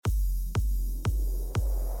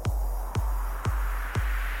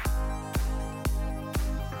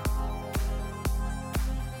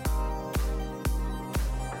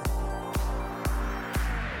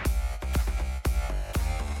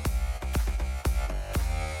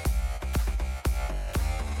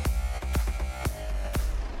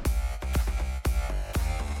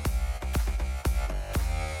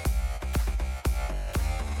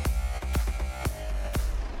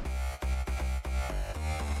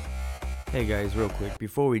Hey guys, real quick,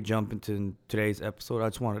 before we jump into today's episode, I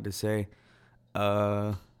just wanted to say,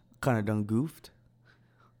 kind of done goofed.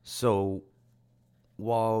 So,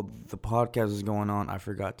 while the podcast was going on, I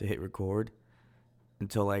forgot to hit record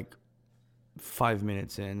until like 5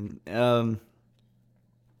 minutes in. Not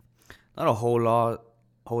a whole lot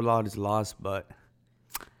is lost, but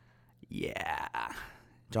yeah.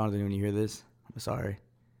 Jonathan, when you hear this, I'm sorry.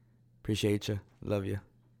 Appreciate you. Love you.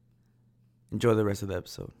 Enjoy the rest of the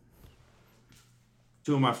episode.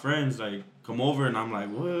 Two of my friends like come over and I'm like,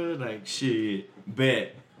 what? Like shit,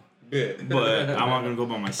 bet. But I'm not gonna go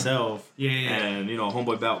by myself. Yeah. And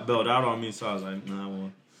homeboy bailed out on me, so I was like, nah,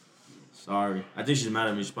 well, sorry. I think she's mad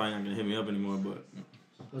at me. She's probably not gonna hit me up anymore. But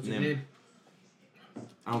What's your name?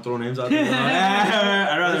 I don't throw names out there.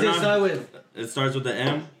 I'd rather What's it not. start with? It starts with the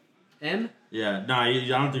M. M? Yeah. Nah, I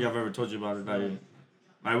don't think I've ever told you about it.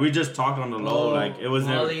 Like we just talked on the low. Like it was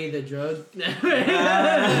Molly, the drug.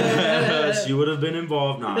 She would have been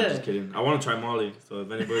involved. Nah, I'm just kidding. I want to try Molly. So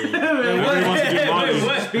if anybody wants to do Molly,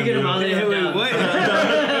 What? Speaking of Molly, what?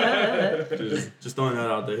 just throwing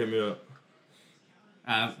that out there. Hit me up.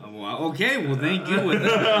 Okay, well, thank you. With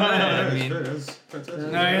that, I mean, That's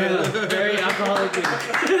fantastic. Very alcoholic.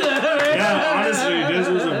 Yeah, honestly, this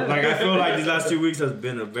was I feel like these last 2 weeks has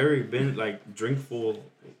been a very drinkful.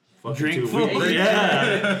 Fucking 2 Drinkful? weeks.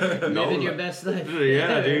 Yeah. Living your best life.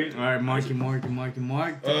 Yeah, dude. all right, Marky. All right,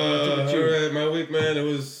 my week, man, it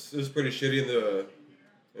was pretty shitty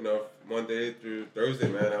in the, Monday through Thursday,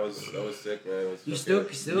 man. I was sick, man. You still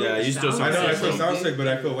Yeah, you still sound I know I still sick. sound sick, but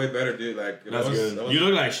I feel way better, dude. Like That's good. I was, You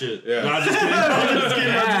look like shit. Yeah. No, I'm just kidding.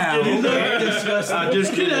 I'm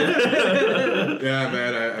just kidding. yeah,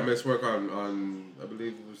 man. I missed work on I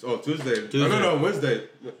believe it was Tuesday. No, Wednesday.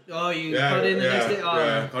 Oh, you called in the next day? Oh.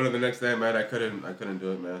 Yeah, called in the next day, man. I couldn't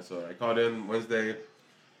do it, man. So I called in Wednesday.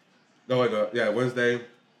 Wednesday.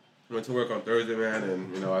 Went to work on Thursday, man,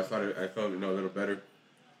 and I felt a little better.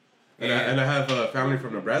 And I have family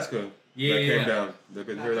from Nebraska that came down. They've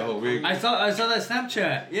been here the whole week. I saw that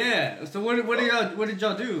Snapchat. Yeah. So what did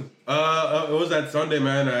y'all do? It was that Sunday,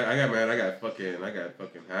 man. I got fucking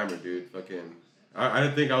hammered, dude. I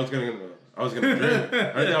didn't think I was gonna drink. I didn't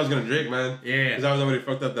think I was gonna drink, man. Yeah. Because I was already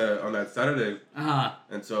fucked up on that Saturday. Uh-huh.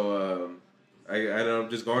 And so I ended up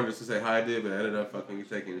just going just to say hi, dude. But I ended up fucking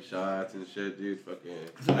taking shots and shit, dude.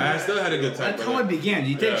 I still had a good time. That's how it began.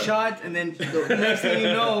 You take shots, and then the next thing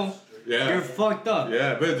you know, you're fucked up.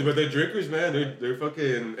 Yeah, but they're drinkers, man. They're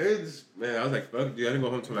fucking. Man, I was like, fuck, dude. I didn't go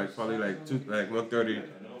home till probably 1:30.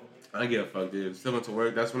 I didn't give a fuck, dude. Still went to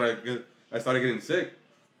work. That's when I started getting sick.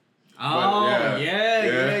 Oh, But, yeah.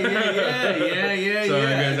 So I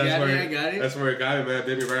guess I got it. that's where it got me, man.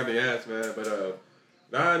 Bit me right in the ass, man. But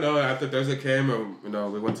no. After Thursday came,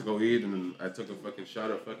 we went to go eat, and then I took a fucking shot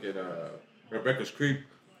of fucking Rebecca's Creek.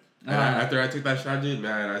 And after I took that shot, dude,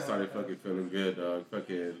 man, I started fucking feeling good, dog.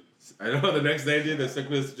 I know the next day, dude, the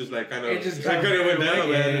sickness just like kind of went down,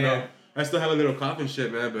 man. Yeah. I still have a little cough and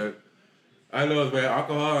shit, man, but I know, man,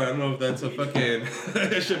 alcohol. I don't know if that's a fucking.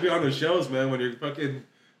 It should be on the shelves, man, when you're fucking.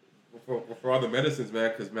 For all the medicines, man,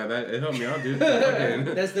 because, man, it helped me out, dude.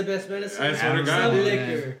 That's the best medicine. I swear to God, Some dude.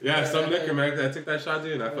 liquor. Yeah, some liquor, man. I took that shot,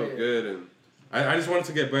 dude, and I felt good, and I just wanted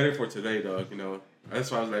to get better for today, dog.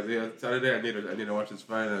 That's why I was like, yeah, Saturday I need to watch this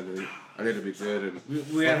fight, and I need to be good, and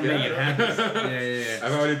We have to make it happen. Yeah.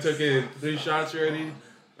 I've already taken 3 shots already.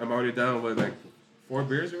 I'm already down with 4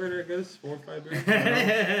 beers already, I guess. 4 or 5 beers.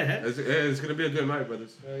 It's gonna be a good night,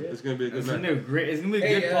 brothers. It's gonna be a good It's night. gonna be it's gonna be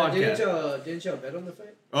a good podcast. Didn't y'all bet on the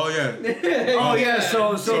fight? Oh yeah. Oh yeah,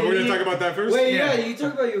 so we're gonna talk about that first. Wait, Yeah. you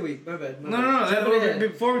talk about your week. My bad. No.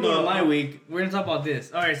 Before we go to my week, we're gonna talk about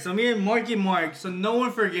this. All right, so me and Marky Mark, so no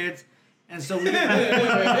one forgets, and so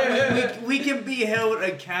we can be held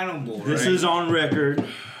accountable. This right? is on record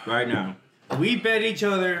right now. We bet each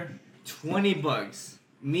other $20.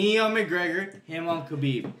 Me on McGregor, him on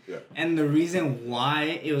Khabib. Yeah. And the reason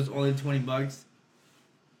why it was only $20,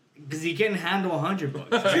 because he can handle $100.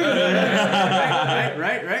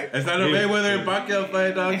 right? It's not a Mayweather and Pacquiao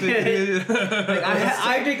fight, dog. It's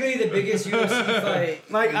technically the biggest UFC fight.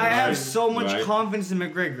 Like I have so much Right. confidence in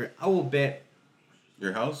McGregor. I will bet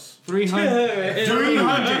Your house?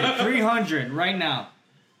 300 right now.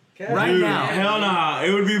 Right Dude, now. hell nah.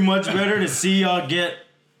 It would be much better to see y'all get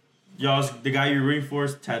the guy you're rooting for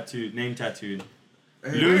name tattooed.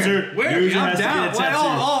 Loser Where? loser I'm has down. to get a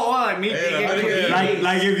tattoo. Like me. Hey, how do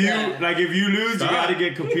you get- Like if you lose, Stop. you gotta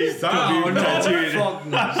get Khabib no, tattooed. fuck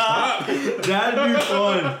no. That'd be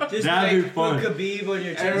fun. Just That'd be put fun. Khabib on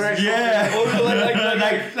your chest. Right. Yeah.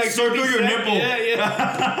 Like circle your nipple.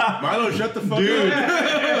 Yeah. Milo, shut the fuck Dude.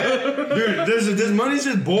 up. Dude, this money's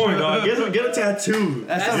just boring, dog. Get a tattoo.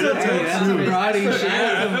 That's That's some the- that's some broading shit.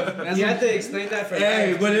 That's You some- have to explain that for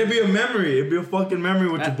Hey, life. but it'd be a memory. It'd be a fucking memory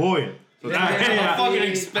with your boy. So That's a fucking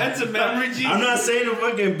expensive memory, Jesus. I'm not saying a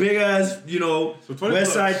fucking big ass, So 20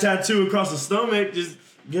 West Side bucks. tattoo across the stomach. Just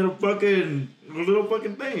get a little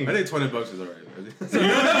fucking thing. I think $20 is alright.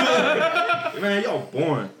 Man, y'all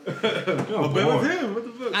boring. Y'all Bet with boring. him. What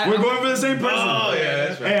the fuck? We're going for the same person. Oh yeah,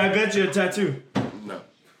 that's right. Hey, I bet you a tattoo. No.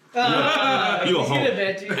 You a He's hoe. gonna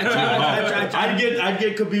bet you. I'd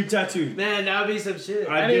get Khabib tattooed. Man, that would be some shit.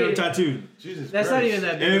 I'd I get him mean, tattooed. Jesus that's Christ. not even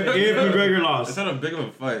that If big. McGregor It's lost, not a big of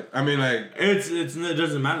a fight. I mean, like. it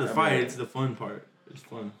doesn't matter the I fight. mean- It's the fun part. It's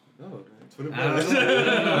fun. No, $20. I don't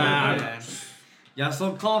know, man. Y'all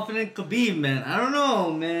so confident, Khabib, man. I don't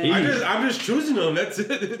know, man. I'm just choosing him. That's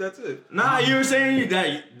it. That's it. Nah, you were saying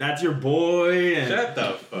that's your boy, and Shut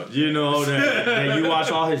the fuck. you know that you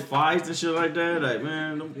watch all his fights and shit like that. Like,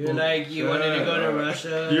 man, don't- You're like, you wanted to go to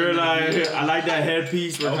Russia. You're like, I like that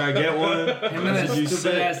headpiece. Where can I get one? Him and That's that what you stupid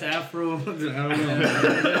said. ass afro. I don't know.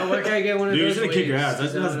 Yeah, where can I get one of Dude, he's those? gonna kick your wigs?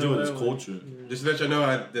 ass. That has to do with his culture. Just to let you know,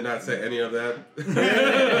 I did not say any of that.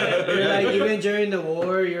 You're like, even during the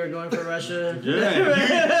war, you were going for Russia. Yeah, you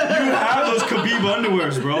have those Khabib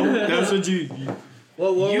underwears, bro. That's what you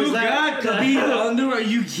What war You was got that? Khabib under? Are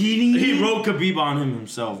you kidding me? he wrote Khabib on him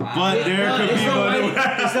himself, but they're No, Khabib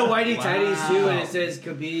it's the underwears. whitey Wow. tighties too, and it says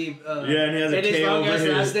Khabib. Yeah, and he has a and his K long over ass his.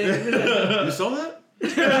 last name. You saw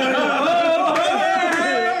that?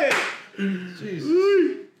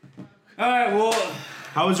 All right, well,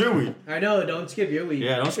 How was your week? I know. Don't skip your week.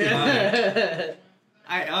 Yeah, don't skip mine.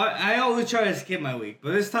 I always try to skip my week,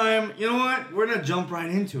 but this time, you know what? We're gonna jump right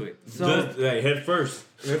into it. So, Just, hey, head first.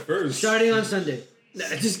 At first. Starting on Sunday. No,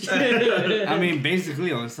 just kidding. I mean,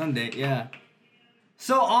 basically on Sunday, yeah.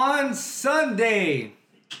 So on Sunday,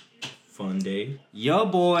 Fun day. your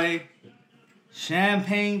boy,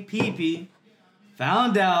 Champagne Pee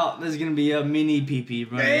found out there's gonna be a mini pee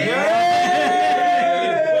running.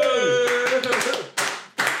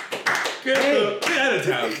 Get out of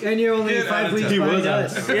town. and you're only Get out 5 of weeks town. He was behind out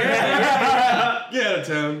us. of Get out of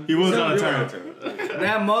town. He was on You're time. out of town.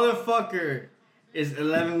 That motherfucker is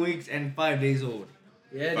 11 weeks and 5 days old.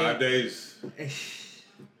 Yeah, 5 dude. days.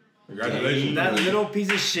 Congratulations. That man. little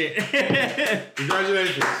piece of shit.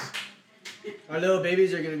 Congratulations. Our little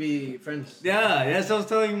babies are gonna be friends. Yeah, that's what I was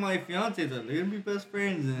telling my fiance that they're gonna be best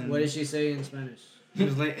friends. And What did she say in Spanish? She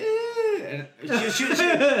was like, eh. And she was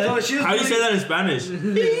How do you say that in Spanish?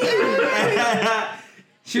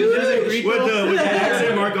 She was really, With the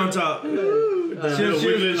accent mark on top.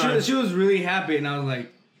 she was really happy, and I was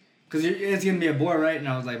like, because it's gonna be a boy, right? And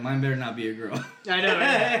I was like, mine better not be a girl. I know.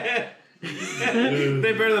 Right?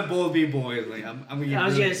 They better both be boys. Like I'm gonna get. I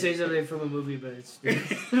was really- gonna say something from a movie, but it's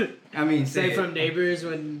I mean, say say from Neighbors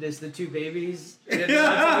when there's the two babies.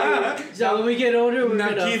 So when we get older, we're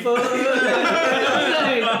Not gonna keep- fuck.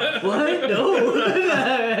 Like, what?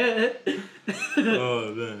 No.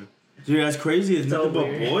 Oh man, dude, that's crazy. It's So nothing but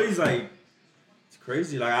weird. boys. Like, it's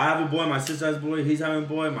crazy. Like, I have a boy. My sister has a boy. He's having a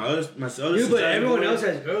boy. My other Dude, sister but has a everyone boy. else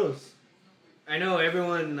has girls. I know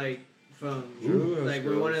everyone like from Drew has like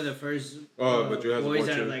we're one girls. of the first But Drew has a boys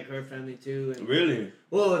boy out of too. like her family too. And, Really?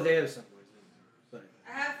 well, they have some boys, but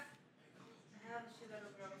I have a shitload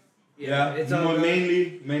of girls. yeah, it's all more girls.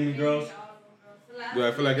 mainly girls. Dude,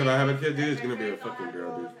 I feel like if I have a kid, dude, it's gonna be a fucking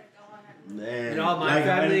girl, dude. Man, And all my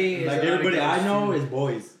family is like a lot of everybody I girls, know too. is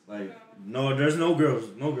boys. Like, no, there's no girls.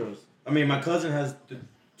 No girls. I mean, my cousin has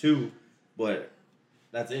two, but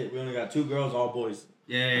that's it. We only got 2 girls, all boys.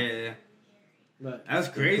 yeah. But That's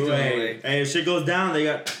crazy. Cool. though, Hey, like- hey, if shit goes down, they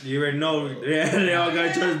already know. They all got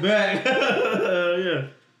each other's back. Yeah.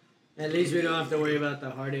 at least we don't have to worry about the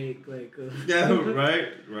heartache, like Yeah, right.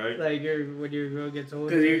 like when your girl gets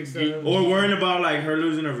older. 'Cause and stuff. Or worrying about like her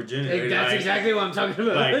losing her virginity. Like, that's Like, exactly what I'm talking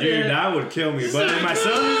about. Like, dude, that would kill me. But if my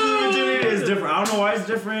son loses his virginity, it's different. I don't know why it's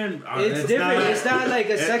different. It's different. not- It's not like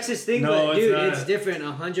a it- sexist thing, no, but it's dude, not. it's different,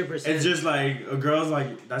 100%. It's just like a girl's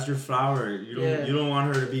like that's your flower. You don't Yeah. you don't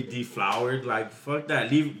want her to be deflowered. Like fuck that.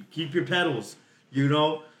 Keep your petals. You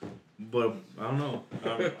know. But I don't know.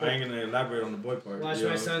 I ain't gonna elaborate on the boy part. Watch you my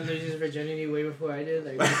know? son lose his virginity way before I did.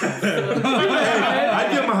 Like, I'd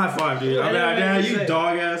give him a high five, dude. I'd be like, damn, you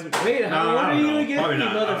dog ass. wait, how old are you know. again, Probably you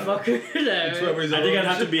not. motherfucker? I think I'd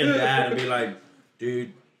have to be a dad and be like,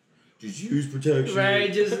 dude, just use protection.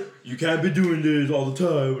 Right, just You can't be doing this all the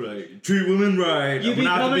time. Like, treat women right. you I'm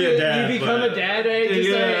not become to be a dad. you become but a dad, right? Just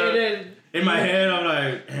Yeah. like, and then In my head, I'm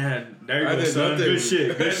like, man, there you I go, did son. nothing. Good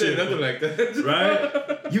shit. I Good did shit. nothing like that.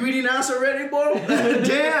 Right? You eating ass already, bro?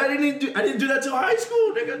 Damn, I didn't do that till high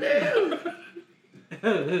school, nigga. Damn.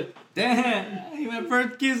 Damn, my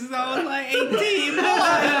first kiss I was like 18.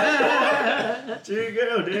 There you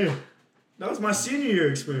go, damn. That was my senior year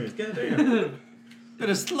experience. God damn.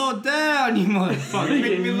 Better slow down, you motherfucker.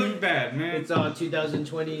 Make me look bad, man. It's all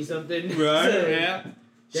 2020 something. Right. Yeah.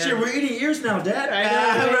 Shit, we're eating ears now, Dad. I know,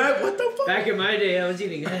 right? Right? What the fuck? Back in my day, I was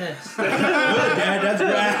eating ass. Dad, that's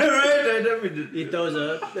right. He throws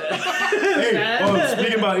up. Hey,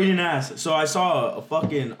 speaking about eating ass, so I saw a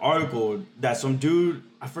fucking article that some dude,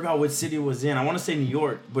 I forgot what city it was in. I want to say New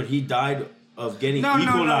York, but he died of getting E.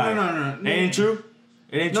 coli. No. It ain't true?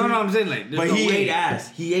 It ain't true? No, I'm saying like, But he ate ass.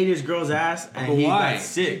 He ate his girl's ass, and But he why? got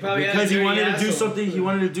sick He probably had because a he dirty wanted to do asshole. something. He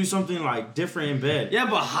wanted to do something like different in bed. Yeah,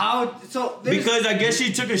 but how? So there's- Because I guess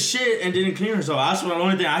she took a shit and didn't clean herself. That's the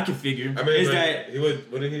only thing I can figure. I mean, is but that he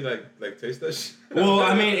would. Wouldn't he like taste that shit? well?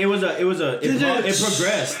 I mean, it progressed. It Did he taste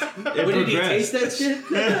progressed. that shit?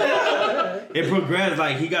 It progressed.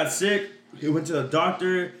 Like he got sick. He went to the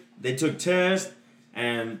doctor. They took tests,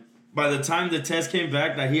 and by the time the test came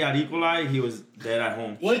back that he had E. coli, he was dead at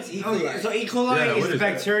home. What's E. coli? So E. coli Yeah, is what the is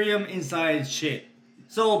that? bacterium inside shit.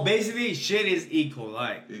 So basically, shit is E.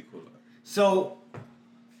 coli. Equal. So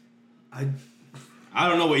I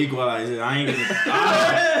don't know what E. coli is. I ain't gonna.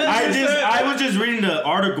 I was just reading the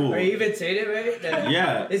article. Are you even saying it right? That-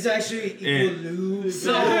 Yeah. It's actually equal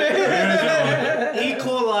So E.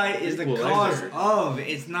 coli is the cause of.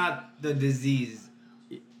 It's not the disease.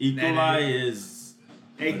 E. coli is.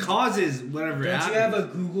 It causes whatever. Don't you happens. have a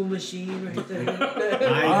Google machine right there?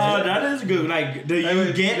 Oh, that is good. Like, do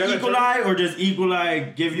you get E. coli or does E.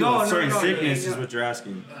 coli give you a certain sickness? Is what you're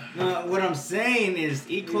asking. No, what I'm saying is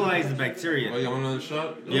E. coli is the bacteria. Oh, you want another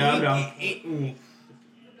shot? Yeah, I'm down. E.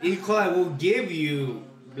 coli will give you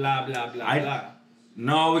blah blah blah blah.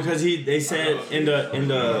 No, because they said in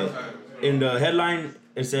the headline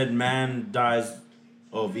it said man dies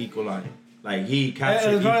of E. coli. Like he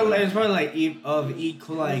captured It's E. probably, coli. it's probably like E.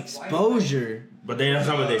 coli exposure. But that's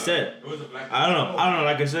not what they said. I don't know.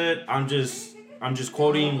 Like I said, I'm just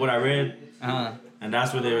quoting what I read, and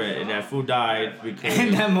that's what they read. And that fool died because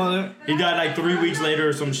And that mother. he died like 3 weeks later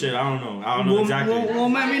or some shit. I don't know exactly. Well,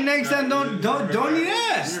 maybe next time don't eat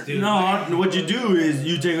ass, dude. No, what you do is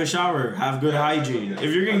you take a shower, have good hygiene.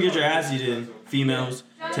 If you're gonna get your ass eaten, females,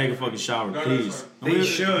 take a fucking shower, please. They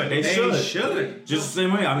should. They should. Just the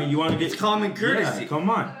same way. I mean, you want to get. It's common courtesy. Yeah, come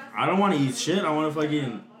on. I don't want to eat shit. I want to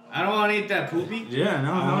fucking. I don't want to eat that poopy. Yeah,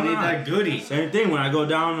 no, I want to eat that goodie. Same thing when I go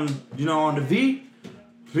down, on the V.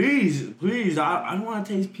 Please, I don't want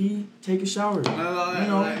to taste pee. Take a shower. For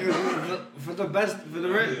the best of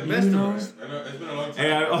us. I know, it's been a long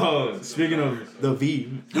time. Hey, speaking of the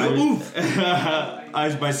V,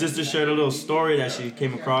 my sister shared a little story that she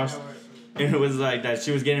came across, and it was like that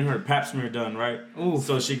she was getting her pap smear done, right? Ooh.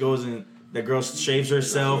 So she goes and the girl shaves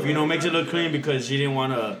herself, makes it look clean because she didn't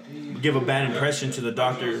want to give a bad impression to the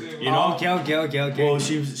doctor, Okay. Well,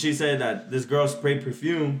 she said that this girl sprayed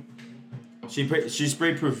perfume. She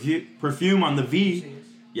sprayed perfume on the V.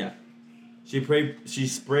 Yeah. She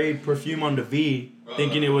sprayed perfume on the V,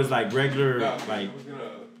 thinking it was like regular like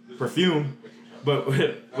perfume. But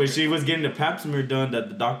when she was getting the pap smear done, that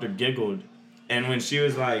the doctor giggled, and when she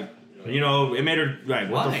was like, it made her like,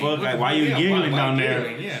 what the fuck? Like, why are you giggling down there?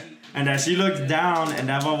 Yeah. And that she looked down, and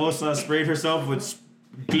that babosa sprayed herself with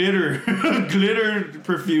glitter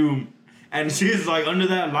perfume. And she's like, under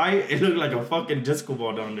that light, it looked like a fucking disco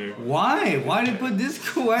ball down there. Why? Why did you put this?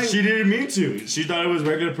 Why? She didn't mean to. She thought it was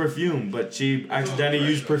regular perfume, but she accidentally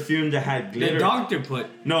used perfume that had glitter. The doctor put.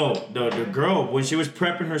 No, the girl, when she was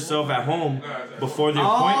prepping herself at home before the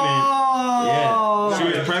appointment. Oh. Yeah, she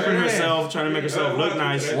was prepping herself, trying to make herself look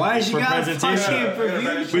nice. Why she for got presentation. fucking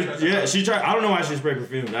perfume? But yeah, she tried. I don't know why she sprayed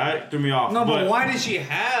perfume. That threw me off. No, but why did she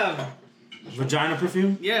have? Vagina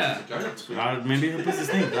perfume? Yeah. Maybe her pussy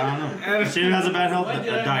stinks. I don't know. She has a bad health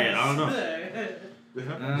diet. I don't know.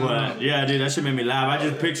 But yeah, dude, that shit made me laugh. I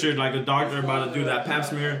just pictured like a doctor about to do that pap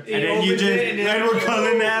smear, and then you just Edward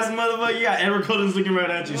Cullen ass motherfucker. Yeah, Edward Cullen's looking right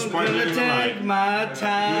at you, sparkling Gonna in the take light. my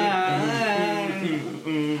time.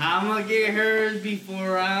 I'ma get hers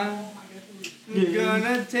before I'm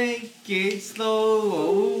gonna take it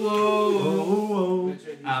slow.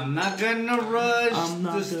 I'm not gonna rush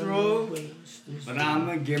the stroke, but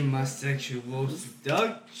I'ma get my sexual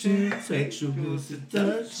seduction. Sexual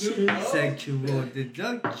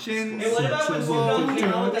deduction. Hey, what about when Snoop came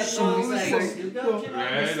out with that song like Snoop Dogg came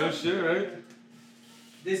out? Yeah, no shit, right?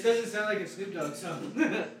 This doesn't sound like a Snoop Dogg song.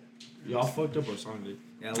 Y'all fucked up our song, dude.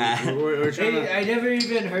 Yeah, we're trying to. Hey, I never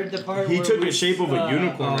even heard the part He where took we, the shape of a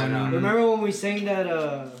unicorn right now. Remember when we sang that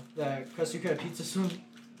Krusty Krab pizza song?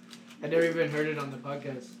 I never even heard it on the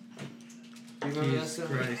podcast. Do you remember that Jesus song?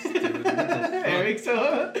 Christ, dude. What the fuck? Eric,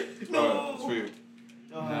 so. Oh, it's for you.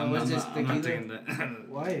 What's this? I'm not Tequila? taking that.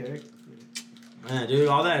 Why, Eric? Man, dude,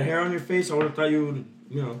 all that hair on your face, I would have thought you would,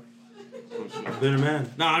 you know, Oh, shit. a better man.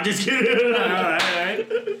 Nah, I'm just kidding. Alright.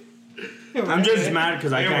 I'm just mad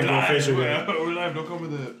because I can't grow facial hair. We're live. Don't come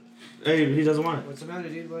with it. Hey, he doesn't want it. What's the matter,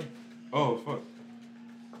 dude? Why? Oh, fuck.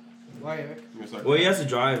 Why, Eric? Give me a second. Well, he has to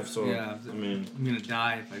drive, so Yeah. I mean, I'm gonna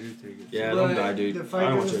die if I do take it. yeah, But don't die, dude. The I fight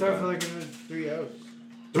don't want doesn't you to start for die. like another 3 hours.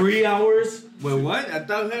 3 hours? Wait, what? I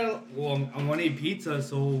thought we had. Well, I want to eat pizza,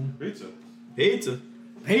 so. Pizza. Pizza.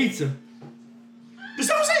 Pizza. Did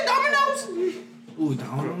someone say Domino's? Ooh,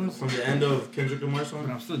 Domino's? From the end of Kendrick Lamar But song.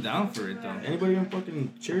 I'm still down for it, though. Anybody gonna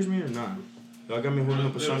fucking cheers me or not? Y'all got me holding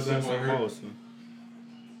up a shot glass Listen, like balls.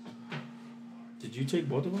 So. Did you take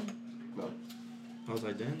both of them? No. I was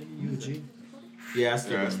like, damn, nigga, you a G. Yeah, I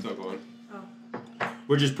still Yeah, it's going. still going.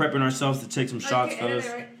 We're just prepping ourselves to take some shots, fellas.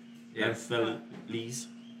 Right? Yeah, Yes. fellas.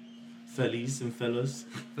 Fellies and fellas.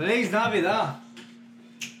 Feliz Navidad.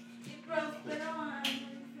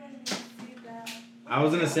 I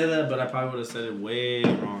was gonna say that, but I probably would have said it way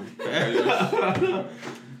wrong.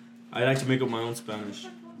 I like to make up my own Spanish.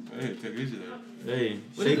 Hey, take it easy there. Hey,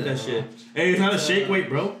 What shake is that that? shit. Hey, it's not a shake weight,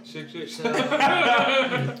 bro. Shake, shake. So,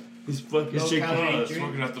 He's fucking Low shaking. calorie.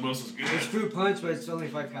 Smoking after most is good. it's fruit punch, but it's only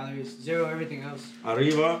 5 calories. 0 everything else.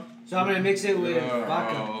 Arriba. So I'm gonna mix it with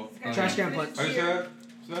vodka. Oh. Trash can punch. How you say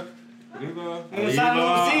that? Arriba. Arriba,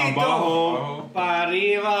 saludcito. abajo. Oh. Pa'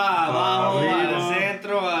 arriba, abajo, arriba. al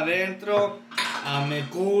centro, adentro, a mi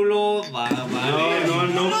culo, va,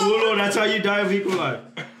 No culo. That's how you die of E. coli.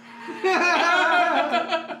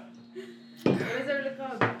 What is it really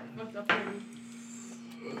called? What's up here?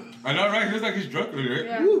 I know, right? He's like he's drunk already, right?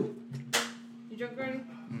 Yeah. You drunk already?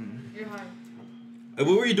 You're high. Hey,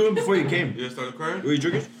 what were you doing before you came? You started crying? Were you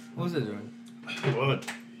drinking? What was it doing? What?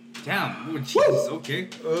 Damn, ooh, Jesus, okay.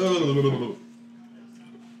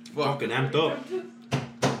 Fucking amped up.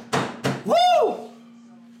 Woo!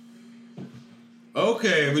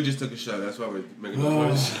 Okay, we just took a shot. That's why we're making that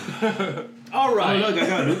noise. All Oh, right. look, I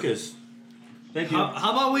got Lucas. Thank you.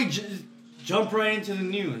 How about we jump right into the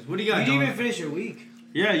news? What do you got, You didn't even John? finish your week.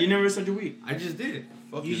 Yeah, you never said your week. I just did.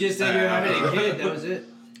 You just said you were having a kid. That was it.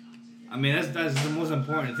 I mean, that's the most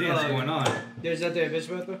important thing that's going on. There's nothing to bitch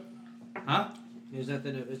about, though? Huh? There's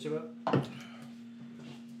nothing to bitch about?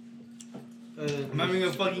 I'm having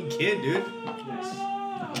a fucking kid, dude. Nice.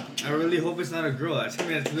 I really hope it's not a girl. I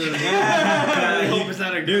mean, it's literally. I really hope it's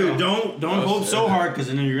not a girl. Dude, don't hope so hard, cause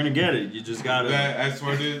then you're gonna get it. You just gotta. I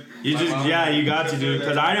swear, dude. You just you got to, dude.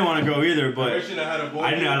 Cause I didn't want to go either, but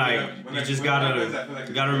I didn't like. You just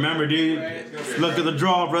gotta remember, dude. Look at the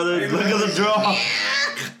draw, brother. Look at the draw.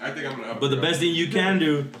 I think I'm gonna. But the best thing you can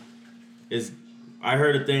do is, I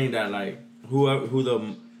heard a thing that like who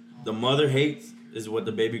the mother hates is what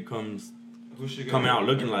the baby comes Who's she gonna coming hate? out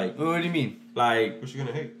looking like. What do you mean? Like Who's she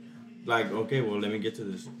gonna hate? okay, well let me get to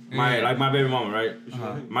this. Yeah. My baby mama, right?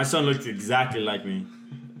 Uh-huh. My son looks exactly like me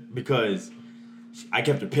because I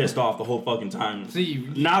kept her pissed off the whole fucking time. See,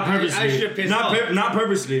 Not I purposely, should piss off. not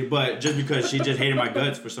purposely, but just because she just hated my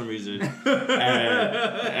guts for some reason.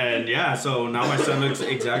 And yeah, so now my son looks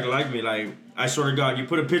exactly like me. Like I swear to God, you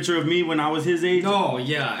put a picture of me when I was his age, No,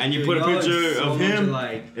 yeah. and you dude, put a y'all look picture so of much him.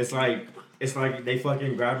 alike. It's like they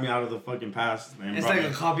fucking grabbed me out of the fucking past, man. It's brought like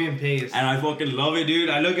me- a copy and paste. and I fucking love it, dude.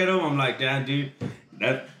 I look at him, I'm like, damn, dude,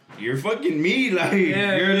 that you're fucking me. Like,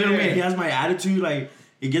 Yeah, you're a little yeah. man. He has my attitude. Like,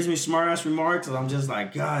 he gives me smart ass remarks, and I'm just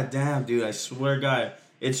like, God damn, dude. I swear, to God,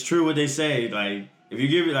 it's true what they say. Like, if you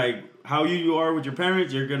give it like how you are with your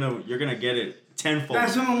parents, you're gonna get it tenfold.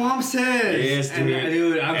 That's what my mom says. Yes, And,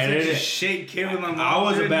 dude. I'm And such a it- shit kid with my mom. I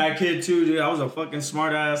was a dude. bad kid too, dude. I was a fucking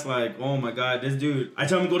smart ass. Like, oh my God, this dude. I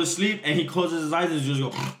tell him to go to sleep, and he closes his eyes and just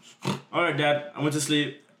go, all right, Dad, I went to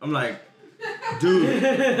sleep. I'm like, dude,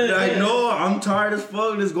 like, no, I'm tired as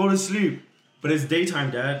fuck. Let's go to sleep. But it's daytime,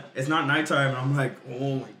 Dad. It's not nighttime. And I'm like,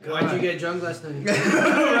 oh my God. Why'd you get drunk last night?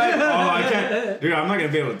 Right? Oh, I can't, dude. I'm not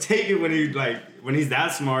gonna be able to take it when he's that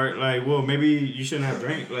smart. Like, well, maybe you shouldn't have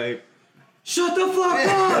drank. Like, shut the fuck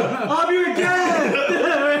up! I'm your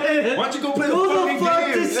dad. Why don't you go play the fucking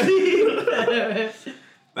game? sleep.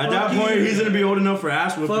 At that point, he's gonna be old enough for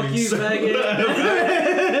ass whooping. Fuck you,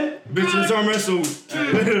 faggot. Bitch, let's arm wrestle.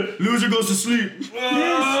 Loser goes to sleep. Bitch,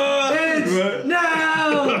 Right.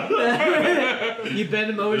 no! You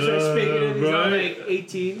bend him over, start speaking him. He's all Right. like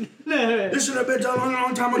 18. This should have been done a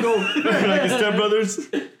long time ago. Like his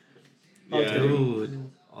stepbrothers. Yeah, Dude,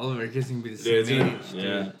 Oliver kissing be the Yeah, same dude. age. Dude.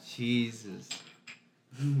 Yeah. Jesus.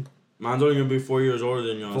 Mine's only gonna be 4 years older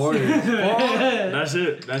than y'all. 4 years. That's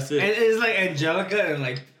it. That's And it. it's like Angelica and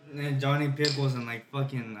like and Johnny Pickles and like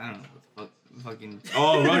fucking I don't know what the fuck. fucking.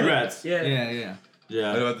 Oh, Rugrats. Yeah. Yeah. I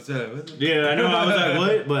Yeah. was about to say, what? Yeah, I know. I was like,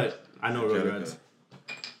 what? But I know Rugrats.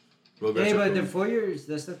 Rugrats Hey, are but cool. the 4 years,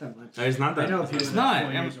 that's not that much. It's not that. I know people It's that not.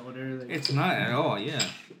 4 years older. Like, It's not at all. Yeah.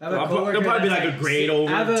 I have a It'll coworker probably be that's like a grade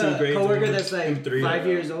over, I have 2 a grades coworker over, that's like 3. 5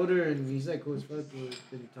 years older, and he's like cool as fuck. We've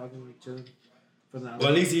been talking, like chilling from that. Well,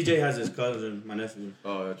 at least EJ has his cousin, my nephew.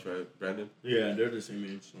 Oh, that's right, Brandon. Yeah, they're the same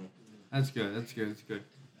age. So, That's good. That's good. That's good.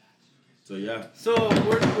 so yeah. So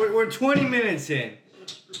we're 20 minutes in,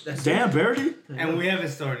 That's Damn, Verity? and we haven't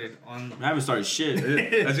started on. I haven't started shit.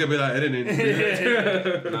 That's gonna be like editing.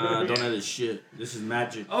 Nah, don't edit shit. This is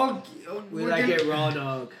magic. Oh, We like it raw,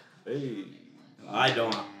 dog. Hey. I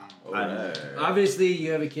don't. Alright. Obviously,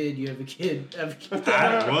 you have a kid. You have a kid. Have a kid.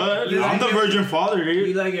 What? You I'm like the it? virgin father, We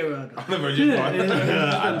dude. like it raw, dog. I'm the virgin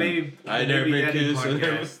father. Baby, I never baby been daddy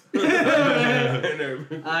kissed. podcast. I never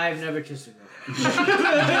been- I've never kissed a girl.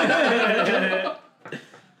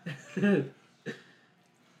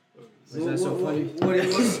 Is that so funny?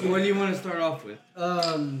 What do you want to start off with?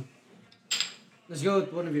 Let's go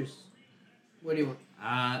with one of yours. What do you want?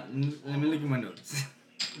 Let me look at my notes.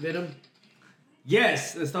 Venom?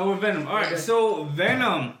 Yes, let's start with Venom. All right, Okay. so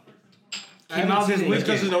Venom I came haven't out this seen it. It's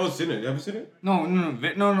because weekend. no one's seen it. You haven't seen it?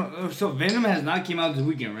 No. So Venom has not came out this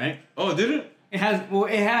weekend, right? Oh, did it? It has. Well,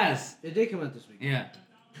 it has. It did come out this week. Yeah,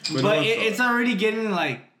 But but no one saw it's already getting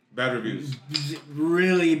like Bad reviews.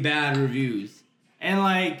 really bad reviews, and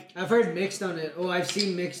like I've heard mixed on it. Oh, I've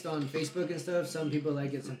seen mixed on Facebook and stuff. Some people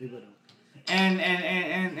like it, some people don't.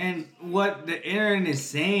 and what the internet is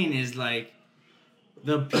saying is like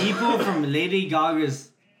the people from Lady Gaga's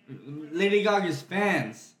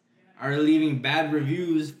fans are leaving bad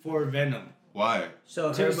reviews for Venom. Why? So,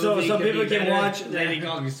 her So movie could people be can better. watch Lady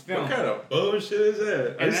Gaga's film. What kind of bullshit is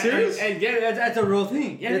that? Are And you serious? And yeah, that's a real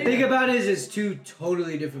thing. Yeah, The yeah. thing about it is, it's two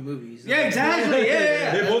totally different movies. Yeah, exactly.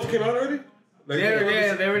 Yeah. They both came out already? Like,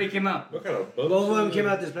 They already came out. What kind of bullshit? Both of them is came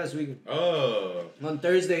that? out this past weekend. Oh. On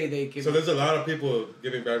Thursday, they came So out. there's a lot of people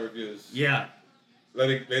giving bad reviews. Yeah.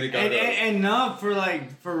 Lady And Gaga. enough for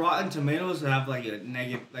Rotten Tomatoes to have like a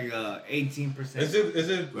negative, like a 18%. Is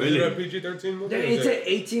it Really? a PG-13 movie? It's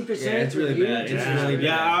an 18%. Yeah, it's really review. bad. It's Yeah. really bad.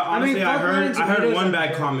 Yeah, I mean, honestly, fuck Rotten I heard Tomatoes, one I bad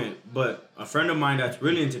care. comment, but a friend of mine that's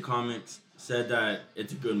really into comics said that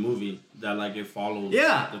it's a good movie. That like it follows.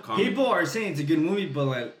 Yeah, the comic. people are saying it's a good movie, but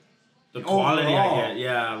like, the quality overall. I get.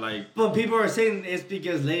 Yeah, like but people are saying it's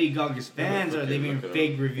because Lady Gaga's fans are Okay, leaving look it up.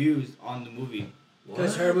 fake reviews on the movie.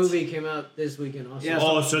 Because her movie came out this weekend also. Yeah.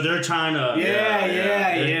 oh, so they're trying to.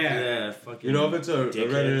 Yeah. Fucking. You know if it's a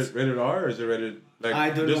dickheads. rated R or is it rated like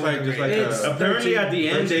I don't just know like what just the like rating is. Apparently, at the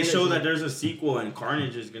end, they 13 show is- that there's a sequel and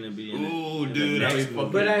Carnage is gonna be in it. Ooh, in the dude, that'd next be movie.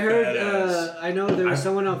 fucking But I heard, badass. I know there was I-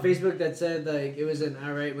 someone on Facebook that said like it was an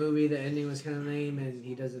alright movie. The ending was kind of lame, and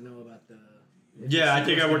he doesn't know about the. Yeah, I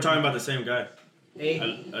think we're talking about the same guy.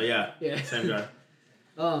 Hey, Yeah, Yeah. same guy.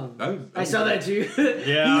 I saw that too. Yeah,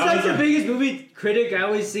 He's I like was the like- biggest movie critic. I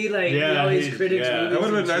always see like he Yeah, always he's- critics yeah. movies. That would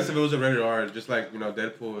have and been nice shit. if it was a rated R, just like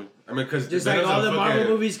Deadpool. I mean, because Just like all the Marvel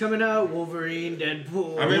movies coming out, Wolverine,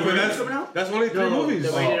 Deadpool. I mean, but Wolverine's coming out? that's only 3 No,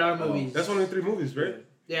 movies. the rated R movies. That's only 3 movies, right?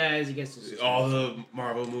 Yeah, as he gets to All the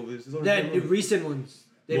Marvel movies. There's only that 3 the movies. recent ones.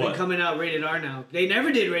 They've What? been coming out rated R now. They never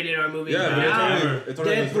did rated R movies. Yeah, but but now it's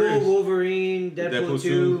only the Deadpool, 3s. Wolverine, Deadpool, Deadpool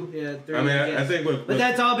 2. Yeah, 3. I mean, I guess. think with But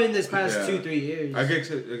that's all been this past Yeah. 2-3 years. I get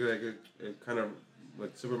like kind of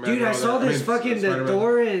like Superman. Dude, and I all saw that. this fucking the Spider-Man.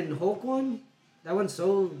 Thor and Hulk one. That one's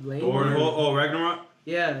so lame. Or Ragnarok.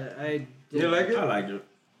 Yeah, I did. You didn't like it? I liked it.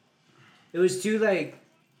 It was too like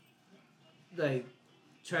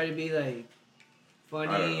try to be like I don't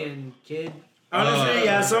funny know. and kid. Honestly,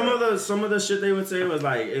 yeah, some of the shit they would say was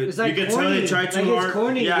like, It's like you could tell they corny. tried too Like, it's hard.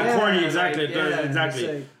 corny, Yeah, yeah, corny, like, exactly, yeah, exactly.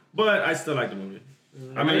 it's like- But I still like the movie.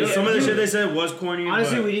 I mean, Yeah, some of the dude. shit they said was corny.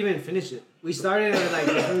 Honestly, but, we didn't even finish it. We started and like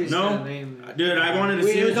this movie's No. kinda lame. dude, I wanted to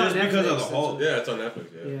We- see it it was on just because of the Netflix, Hulk. Yeah, it's on Netflix.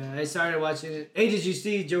 Yeah. Yeah, I started watching it. Hey, did you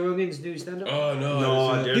see Joe Rogan's new stand-up? Oh no. No,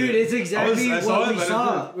 I I didn't. Dude, it's exactly I saw what it, we but I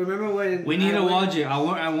saw. Remember when We need I to went- watch it. I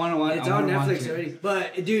want to watch. It's I on wanna watch Netflix it. already.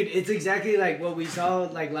 But dude, it's exactly like what we saw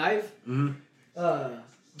like live. Mhm.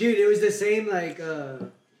 Dude, it was the same like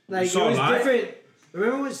it saw was live? different.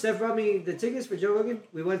 Remember when Steph brought me the tickets for Joe Rogan?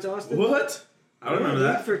 We went to Austin. What? I don't remember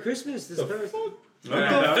Yeah, that. for Christmas this past. You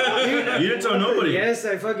didn't tell nobody. Yes,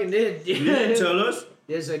 I fucking did. You didn't tell us.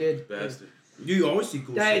 Yes, I did. Bastard. You always see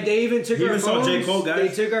cool They, shit. they even took You our even saw phones. J. Cole,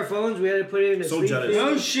 guys. They took our phones. We had to put it in a So sleep jealous. field.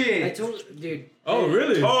 No I shit. told dude, Oh,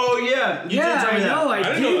 really? Oh yeah, you Yeah, did tell I me know. that. I I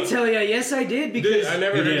didn't did know. tell you. Yes, I did because Dude, I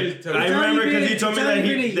never You heard did. you tell I me. It's only remember 'cause been- you told me it's that only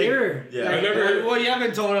he- been a they- year. yeah. Like, I never heard. Well, you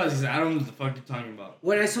haven't told us. I don't know what the fuck you're talking about.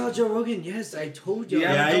 when I saw Joe Rogan, yes, I told you.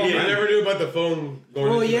 Yeah, he did. I never knew about the phone going.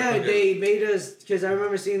 Well, into the yeah, fucking- they made us because I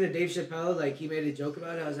remember seeing the Dave Chappelle. Like he made a joke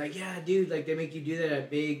about it. I was like, yeah, dude. Like they make you do that at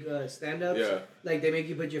big stand-ups. Yeah. Like they make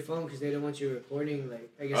you put your phone because they don't want you recording. Like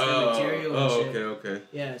I guess the Oh, material. And shit. okay.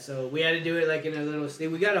 Yeah, so we had to do it like in a little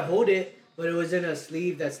sleeve. We gotta hold it, but it was in a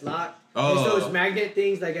sleeve that's locked. Oh. It's those magnet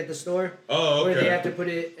things like at the store Oh, where they have okay. to put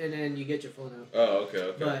it and then you get your phone out. Oh,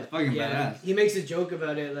 okay. But Fucking yeah, badass. he makes a joke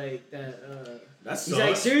about it like that. That's He's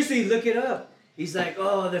like, seriously, look it up. He's like,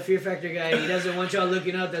 oh, the Fear Factor guy. He doesn't want y'all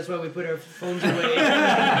looking up. That's why we put our phones away. He's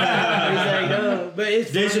like, no, but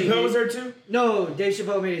it's Dave funny, Chappelle dude. was there too. No, Dave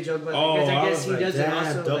Chappelle made a joke about it Oh, because I guess was he like, does it damn,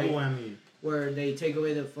 also double like, whammy. where they take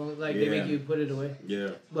away the phone, like they make Yeah. you put it away. Yeah.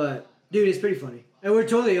 But dude, it's pretty funny. And we're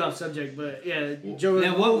totally off subject, but yeah, Joe.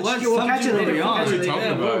 Yeah, what we'll catch it subject later. are we We'll on? catch it What are we later. talking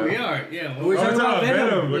Yeah, about? where we are. Yeah. We're We're talking about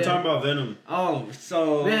Venom. We're Yeah. talking about Venom. Oh,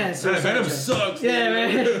 so. Man, so Man, Venom sorry. sucks. Yeah,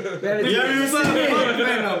 man. You haven't even Fuck seen it.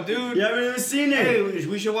 Venom, dude. You haven't even seen Hey, it.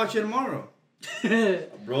 we should watch it tomorrow.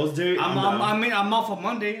 Bro's there. I'm off on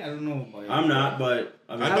Monday. I don't know. About I'm not, but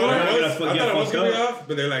I mean, I I'm thought not it gonna was. I thought get it was fucked gonna be up. off,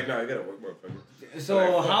 but they're like, nah, you gotta work, motherfucker. So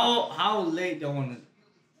Like, how late do you want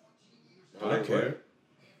to? I don't care.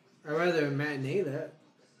 I'd rather matinee that.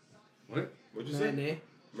 What'd you say? Matinee.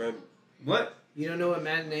 Man, What? You don't know what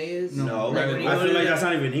matinee is? No, Like when you I go feel to like the- that's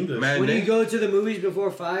not even English. Man, When you Nick? go to the movies before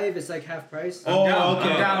 5, it's like half price. Oh, down, okay.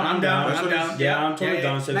 I'm down, I'm down, That's I'm what down. it's- Yeah, I'm totally Yeah,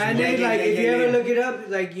 down. So Matinee, yeah, like yeah, if you yeah, ever yeah. look it up,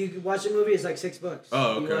 like you can watch a movie, it's like $6.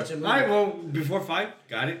 Oh, You okay. watch a movie. All right. Well, before 5,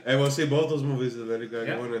 got it. Hey, we'll see both those movies and let it go.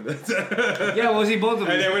 Yeah. One and that's Yeah, we'll see both of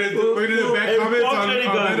And then them. we're gonna do the back Hey, comments fuck on Lady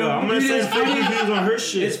Gaga. Venom. I'm gonna Dude, say it's fake funny. reviews on her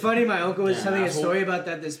shit. It's funny, my uncle was Damn, telling a asshole. story about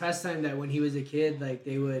that this past time that when he was a kid, like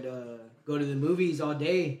they would go to the movies all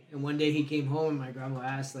day, and one day he came home and my grandma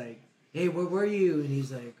asked like, hey, where were you? And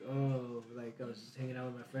he's like, oh, like I was just hanging out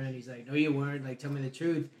with my friend. He's like, no, you weren't. Like, tell me the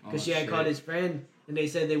truth. Because Oh, she had shit. called his friend, and they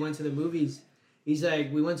said they went to the movies. He's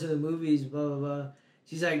like, we went to the movies, blah, blah, blah.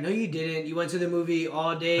 She's like, no, you didn't. You went to the movie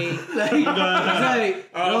all day. Like, he's like,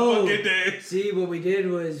 Oh, no. fucking day. See, what we did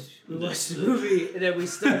was we watched the movie, and then we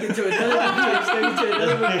stuck into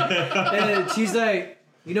another movie, and she's like,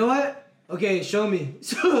 you know what? Okay, show me.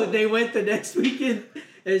 So they went the next weekend,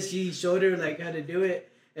 and she showed her like how to do it.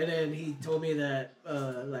 And then he told me that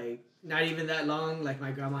like not even that long, like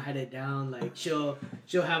my grandma had it down. Like she'll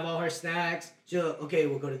have all her snacks. Okay,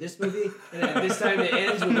 we'll go to this movie, and then this time it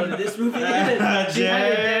ends, we'll go to this movie. And she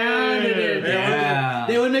had it down, and then Yeah.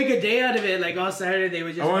 they would make a day out of it. Like all Saturday, they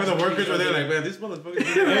would just. I wonder watch the workers movies were all there day. like, man, these motherfuckers.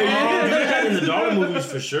 Hey, you can do that in the dollar movies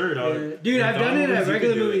for sure, dog. Yeah. Dude, I've done it dollar at movies, you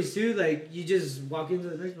regular can do it. movies too. Like you just walk into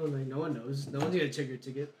the next one, like no one knows. No one's gonna check your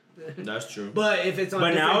ticket. That's true. But if it's on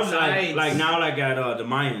But now different it's sides, like now like at the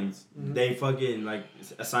Mayans, they fucking like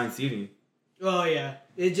assign seating. oh yeah,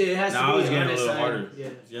 it has Now to be it's getting on a the little side. harder. Yeah,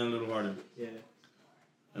 It's getting a little harder. yeah.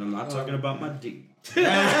 And I'm not talking about my dick.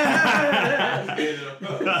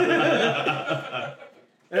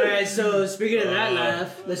 All right, so speaking of that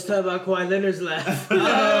laugh, let's talk about Kawhi Leonard's laugh.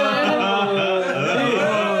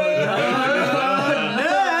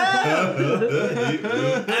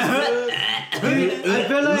 Dude, I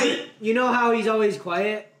feel like you know how he's always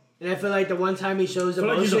quiet, and I feel like the one time he shows I feel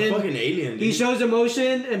like he's a emotion, fucking alien. he Dude. shows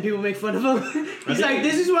emotion, and people make fun of him. He's like,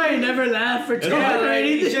 "This is why I never laugh for time Yeah, or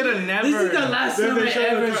He anything. should have never. This is the last Then time they I show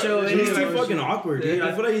ever the- show any He's too emotion." fucking awkward, dude. Yeah.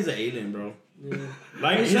 I feel like he's an alien, bro. Yeah.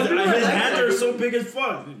 Like There's his some people like hands that, are dude. so big as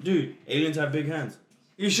fuck, dude. Aliens have big hands.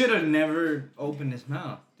 You should have never opened his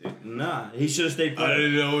mouth. Nah, he should have stayed I quiet.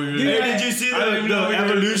 didn't know what you were Hey, doing. did you see I didn't even know the we were-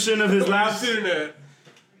 evolution of his laugh? Internet.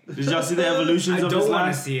 Did y'all see the evolutions I of his don't want to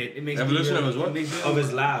laugh? see it. It makes Evolution me of his what? It makes me, Of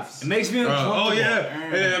his laughs. it makes me uncomfortable. Oh yeah,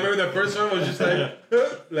 and then I remember the first one was just like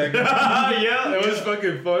Yeah, it was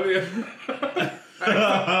fucking funny.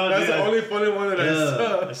 That's the only funny one that I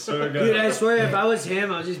saw. I swear to Dude, God. I swear, if I was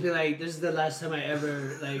him, I'll just be like, "This is the last time I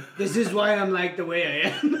ever like. This is why I'm like the way I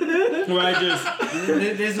am." Where I just,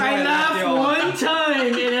 This is why I laugh y'all. one time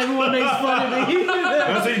and everyone makes fun of me.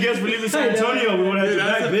 that's what you guys believe in San Antonio. We would have Dude, your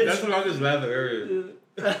back, that's bitch. the longest laugh area.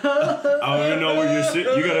 I don't even know where you're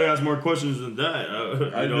sitting. You gotta ask more questions than that.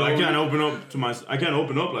 I You know, I know. can't open up to my. I can't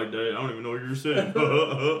open up like that. I don't even know where you're sitting.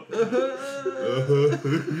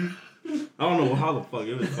 I don't know how the fuck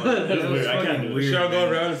it was funny. It was weird. I can't do We should weird. all go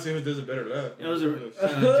man. around and see who does a better laugh. It was a.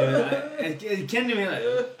 Dude, it came to me like.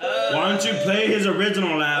 Why don't you play his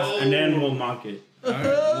original laugh and then we'll mock it,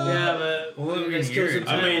 Yeah, but Well, we let's can kill hear some it.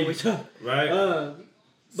 time I mean- when we talk. right?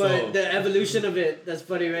 But the evolution of it, that's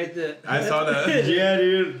funny, right? I saw that. Yeah,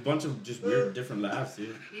 dude. Bunch of just weird, different laughs,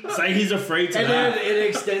 dude. It's like he's afraid to And laugh. then it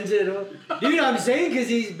extends it. Dude, I'm saying because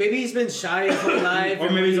he's been shy his whole life. Or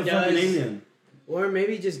and maybe he's what a he fucking does. alien. Or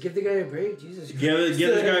maybe just give the guy a break. Jesus Christ. Give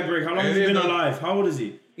this guy a break. How long has he been alive? How old is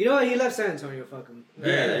he? You know what? He left San Antonio. Fuck him.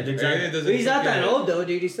 Exactly. But he's not that old though,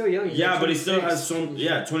 dude. He's still young. He's Yeah, like but he still 26.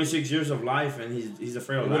 has 26 years of life, and he's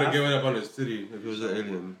afraid He of would have laugh. given up on his city if he was an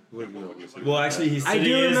alien. He would have given up on his city. Well, actually, his I city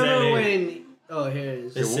do is remember LA. when. Oh, here it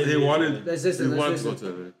is. His he, city he is wanted. Let's He listen. Let's wanted to go listen.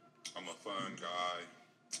 to LA. I'm a fun guy.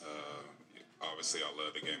 Obviously, I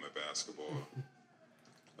love the game of basketball.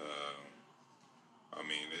 I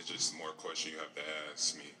mean, it's just more questions you have to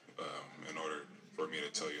ask me in order for me to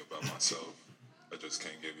tell you about myself. I just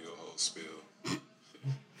can't give you a whole spiel. I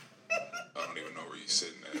don't even know where you're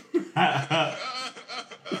sitting at.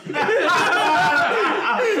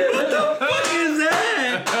 What is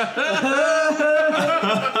that?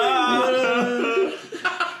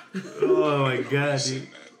 Oh my god, dude.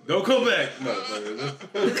 Don't come back. No,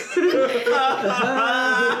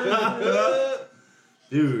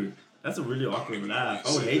 Dude, that's a really awkward laugh.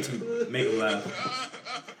 I would hate to make him laugh.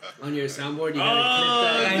 On your soundboard, you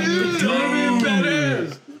gotta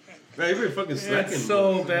Man, you been fucking slacking. That's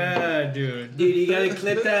so bad, dude. Dude, you gotta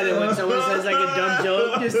clip that, and when someone says like a dumb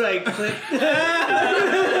joke, just like clip.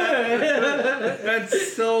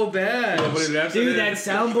 That's so bad. Nobody laughs Dude, at that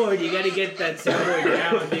soundboard, you gotta get that soundboard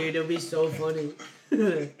down, dude. It'll be so funny.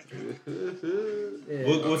 Yeah.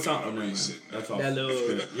 What song? Oh, no, that's all. That little-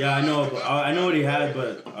 That's good. Yeah, I know. But I know what he had,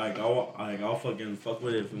 but I'll fucking fuck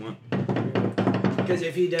with it if you want. Because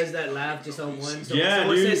if he does that laugh just on one, so when Yeah,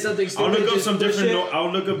 someone dude. says something I'll stupid, look up just some push different. it,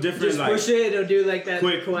 I'll look up different just like push it, it'll do like that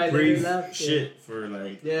quick, Kawhi brief Leonard laugh. shit for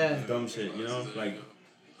like Yeah. dumb shit. You know, like.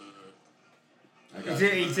 I got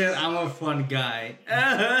He said, I'm a fun guy.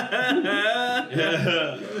 yeah,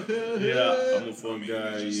 I'm a fun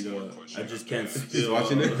guy. You know, I just can't. He's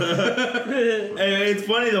watching it. Hey, it's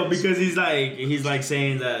funny though because he's like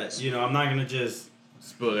saying that I'm not gonna just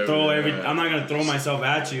Spill everything. I'm not gonna throw myself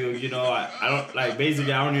at you. You know, I don't like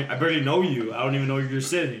basically I barely know you. I don't even know where you're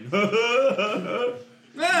sitting.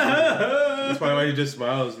 That's probably why he just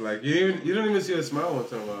smiles. Like you don't even see a smile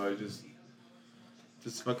once in a while. He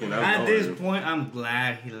just fucking. At this point, I'm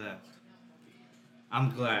glad he left.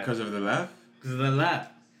 I'm glad. because of the laugh. Because of the laugh.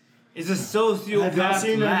 It's a Have y'all sociopath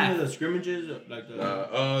seen any of laugh. the scrimmages? Like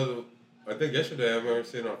I think yesterday I remember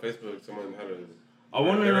seeing on Facebook someone had a. I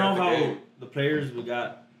want to they were know at the how game. the players we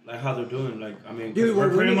got, like how they're doing. Like I mean, 'cause Dude, we're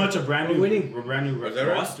we're pretty winning. much a brand We're new, winning. we're brand new Is that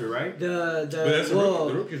right? roster, right? But that's the well,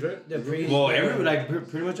 rookies, right? the pre. Well,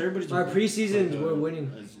 pretty much everybody's. Our preseasons we're winning.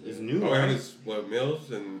 Is new. Oh, we have Right? this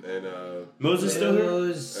Mills and Moses still here.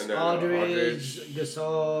 Rose, And, Aldridge, Aldridge.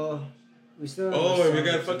 Gasol. We still have oh, and we Gasol.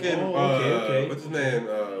 got fucking Oh, okay. what's his name?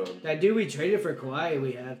 That dude we traded for Kawhi,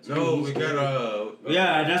 we have too. No, He's we good. got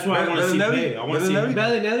Yeah, that's why I want to see Bellinelli? play. I want to see. Bellinelli?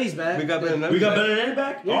 Bellinelli's back. We got but- Bellinelli. We got back. Bellinelli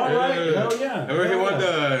back. Yeah. All right, Yeah. hell yeah. Remember he Hell won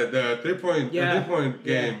yeah. the 3-point Yeah. 3-point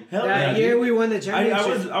game. Hell That yeah, year dude. we won the I championship.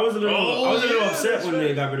 was a little Oh, upset that's when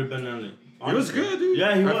they got rid of Bellinelli. He was good, dude.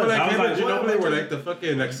 Yeah, he I was. feel like I was him like, and what? Ginobili were like the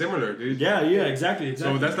fucking similar, dude. Yeah, exactly.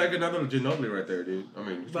 So that's like another Ginobili right there, dude. I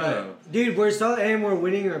mean, But dude, we're still and we're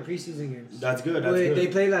winning our preseason games. That's good. That's Wait, good. They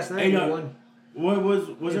played last night. Hey, and no. we won. What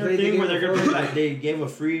was They there a played the thing game where they're gonna be before. like they gave a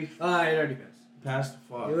free It already passed. pass?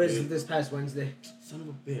 Fuck, It was dude. this past Wednesday. Son of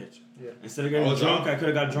a bitch. Yeah. Instead of getting Oh, drunk, drunk? I could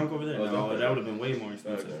have got drunk over there. Oh, No, drunk. that would have been way more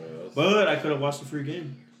expensive. Okay, But I could have watched the free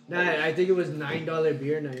game. Nah, I think it was $9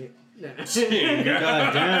 beer night. Nah. God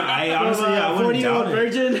damn! I honestly, I wouldn't 40-year-old doubt it.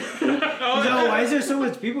 virgin. He's like, oh, why is there so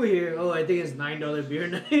much people here? Oh, I think it's $9 beer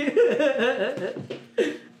night.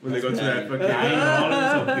 when they go to that fucking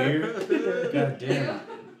 $9 a beer. God damn.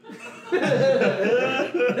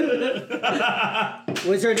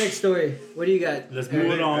 What's our next story? What do you got? Let's move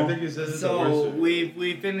it I on. think he says it's the So worst.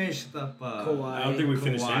 we finished up. Kawhi. I don't think we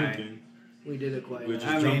finished Kawhi. anything. We did it quite. We're just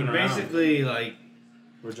I mean, jumping around. basically, like,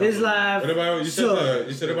 We're His jumping. laugh. What about you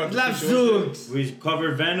said about the laugh situation? sucks. We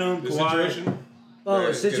covered Venom, The Kawhi. situation? Oh,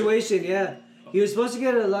 Right, situation, yeah. He was supposed to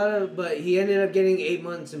get a lot of, but he ended up getting 8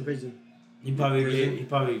 months in prison. He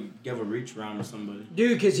probably gave a reach round to somebody.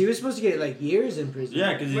 Dude, because he was supposed to get like years in prison.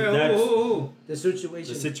 Yeah, because Wait, that's who? The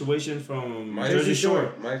situation. the situation from Mike- Jersey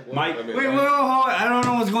Shore. Mike. what? Mike- I mean, Wait, hold on. I don't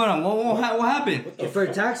know what's going on. What happened? For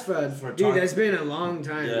tax fraud. For Dude, tax- that's been a long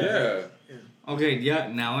time. Yeah. Yeah. Okay, yeah,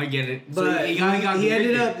 now I get it. So But he he got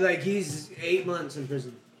ended convicted. up like he's 8 months in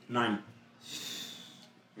prison. 9.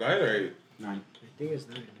 9 or 8? 9. I think it's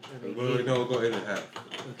 9. I think Well, eight. no, we'll go 8.5.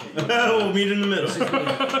 We'll meet in the middle.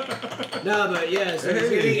 No, but yeah, so he's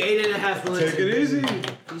Hey. getting 8.5 months. Take it in prison. easy.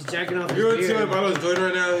 He's jacking off You his want to see what beard. Malo's doing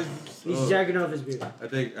right now? He's He's jacking off his beard. I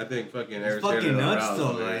think fucking It's Eric's fucking getting nuts aroused,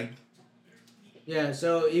 though, man. like. Yeah,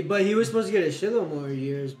 so but he was supposed to get a shitload more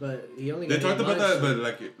years, but he only. They got talked 8 about months. that,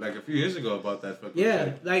 but like a few years ago about that fucking. Yeah,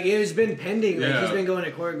 shit. like it's been pending. Like Yeah. he's been going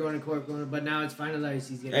to court, but now it's finalized.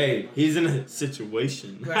 He's getting. Hey, he's in a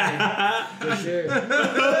situation. Right. For sure.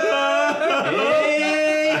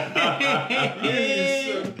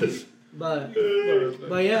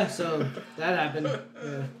 But yeah, so that happened.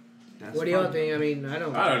 Yeah. What do y'all think? I mean, I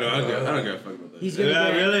don't I don't know. I don't give a fuck about that. He's gonna Yeah,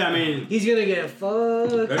 get. really. I mean, He's gonna get fucked.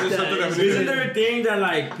 That is something that- isn't there a thing that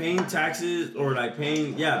like paying taxes or like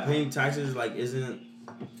paying taxes like isn't?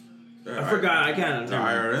 I forgot. I can't. The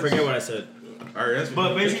IRS? Forget what I said. IRS.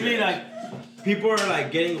 But basically, like people are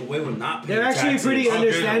like getting away with not paying. They're actually taxes. pretty Okay,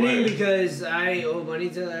 understanding wait. because I owe money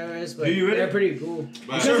to the IRS, but Do you really? they're pretty cool.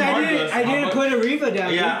 But- Because Sure, I Mark didn't, does. I didn't put a Riva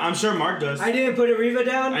down. Yeah, I'm sure Mark does. I didn't put a Riva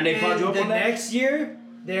down, And they called you up the on that? next year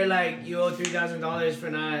they're like, you owe $3,000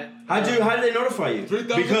 for not. How did they notify you?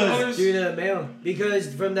 $3,000? Because Through the mail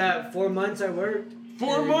because from that 4 months I worked.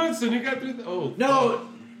 4 months and you got 3. Oh. No,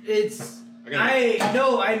 it's I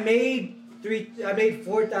I made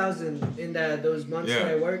 4,000 in those months Yeah. that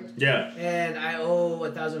I worked, yeah. and I owe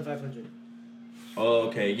 1,500. Oh,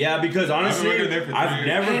 okay. Yeah, because honestly, working there for 3 I've years.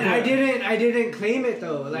 never. And I didn't claim it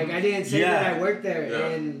though. Like I didn't say Yeah. that I worked there, Yeah.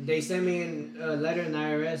 and they sent me a letter in the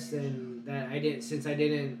IRS and that I didn't since I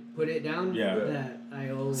didn't put it down. Yeah. That I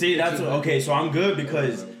owe. See, that's okay. So I'm good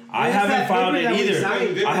because I That's haven't that filed paper it that we either.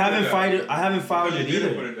 signed. I haven't filed it You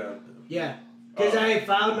didn't put either. it down. Yeah, because I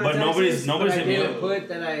filed my But taxes, nobody's but I hit me didn't up. put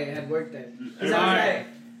that I had worked there. 'Cause I was Alright. like,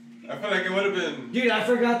 I feel like it would have been. dude, I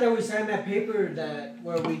forgot that we signed that paper that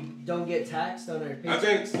where we don't get taxed on our I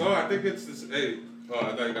paycheck. think no. I think it's this. Hey. Oh,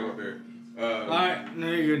 I thought you got my beer. Alright, no,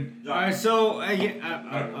 you're good. Alright, so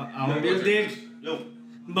I won't be a dick,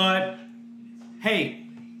 but hey,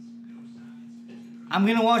 I'm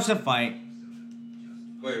gonna watch the fight.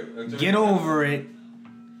 Wait. Get over it.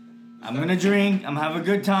 I'm gonna drink. I'm gonna have a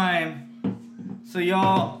good time. So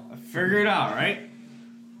y'all figure it out, right?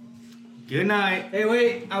 Good night. Hey,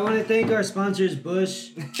 wait! I want to thank our sponsors,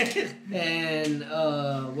 Bush and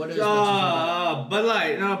what are the sponsors? Bud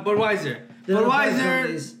Light, no, Budweiser. The Budweiser.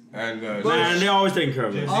 companies. And Man, they always taking care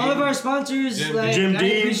of us. All of our sponsors, Jim- like Jim I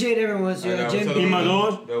Dean. appreciate everyone. So Jim Dean,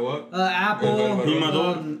 Imador, The what? Apple,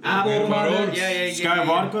 Imador, Apple Imador. products. Yeah. Sky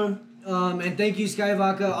Vodka. And thank you, Sky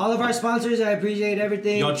Vodka. All of our sponsors, I appreciate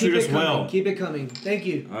everything. Y'all Keep treat it us coming. well. Keep it coming. Thank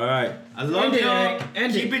you. All right. I love End it, y'all. Eric.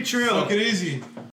 End Keep it. it trill. Take it easy.